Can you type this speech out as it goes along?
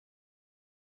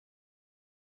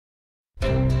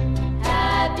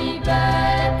Happy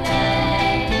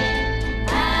birthday,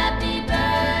 happy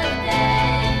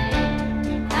birthday,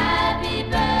 happy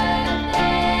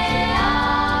birthday,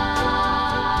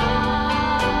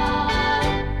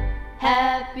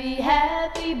 happy,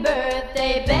 happy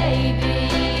birthday, baby.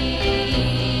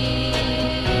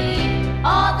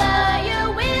 Although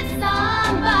you're with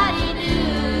somebody new,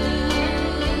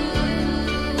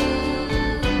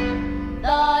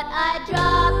 thought I'd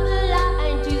drop a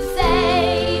line to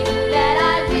say that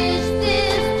I wish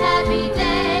this happy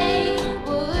day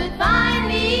would find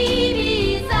me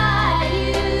beside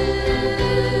you.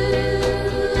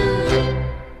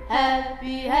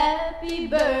 Happy, happy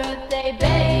birthday,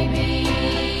 baby.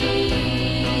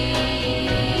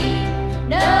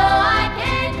 No, I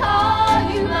can't call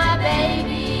you my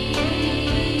baby.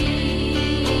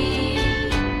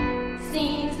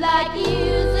 Seems like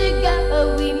years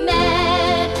ago we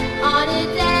met on a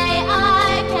day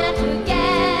I can't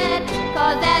forget,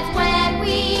 'cause that's when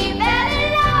we fell in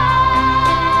love.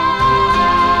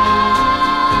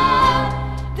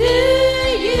 Do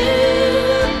you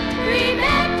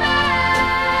remember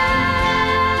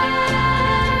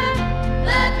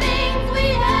the things we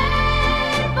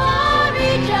had for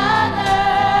each other?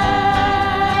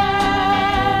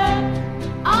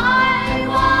 I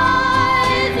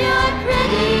was your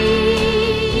pretty,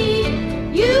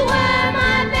 you were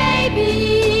my baby.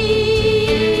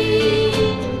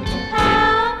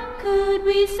 How could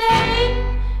we say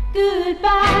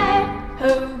goodbye?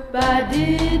 Hope I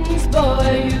didn't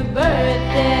spoil your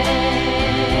birthday.